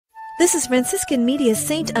This is Franciscan Media's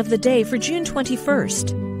Saint of the Day for June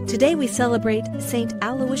 21st. Today we celebrate Saint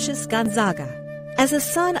Aloysius Gonzaga. As a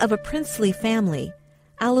son of a princely family,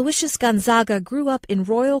 Aloysius Gonzaga grew up in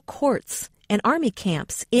royal courts and army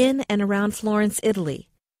camps in and around Florence, Italy.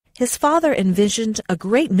 His father envisioned a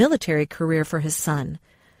great military career for his son,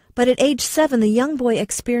 but at age 7 the young boy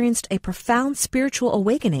experienced a profound spiritual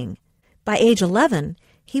awakening. By age 11,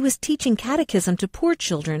 he was teaching catechism to poor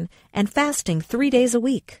children and fasting 3 days a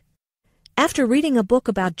week. After reading a book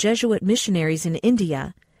about Jesuit missionaries in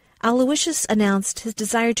India, Aloysius announced his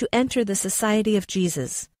desire to enter the Society of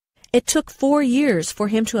Jesus. It took 4 years for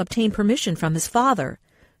him to obtain permission from his father,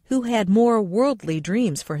 who had more worldly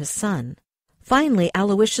dreams for his son. Finally,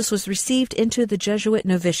 Aloysius was received into the Jesuit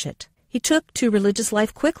novitiate. He took to religious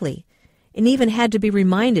life quickly, and even had to be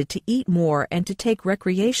reminded to eat more and to take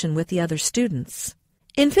recreation with the other students.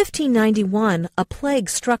 In 1591, a plague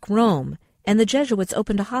struck Rome, and the Jesuits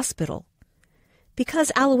opened a hospital.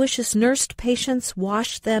 Because Aloysius nursed patients,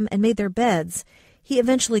 washed them, and made their beds, he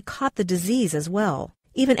eventually caught the disease as well.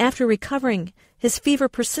 Even after recovering, his fever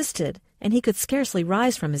persisted, and he could scarcely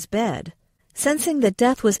rise from his bed. Sensing that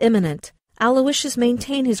death was imminent, Aloysius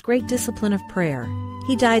maintained his great discipline of prayer.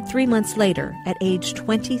 He died 3 months later, at age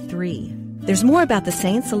 23. There's more about the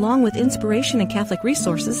saints, along with inspiration and Catholic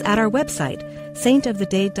resources, at our website,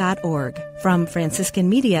 saintoftheday.org. From Franciscan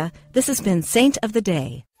Media, this has been Saint of the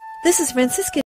Day. This is Franciscan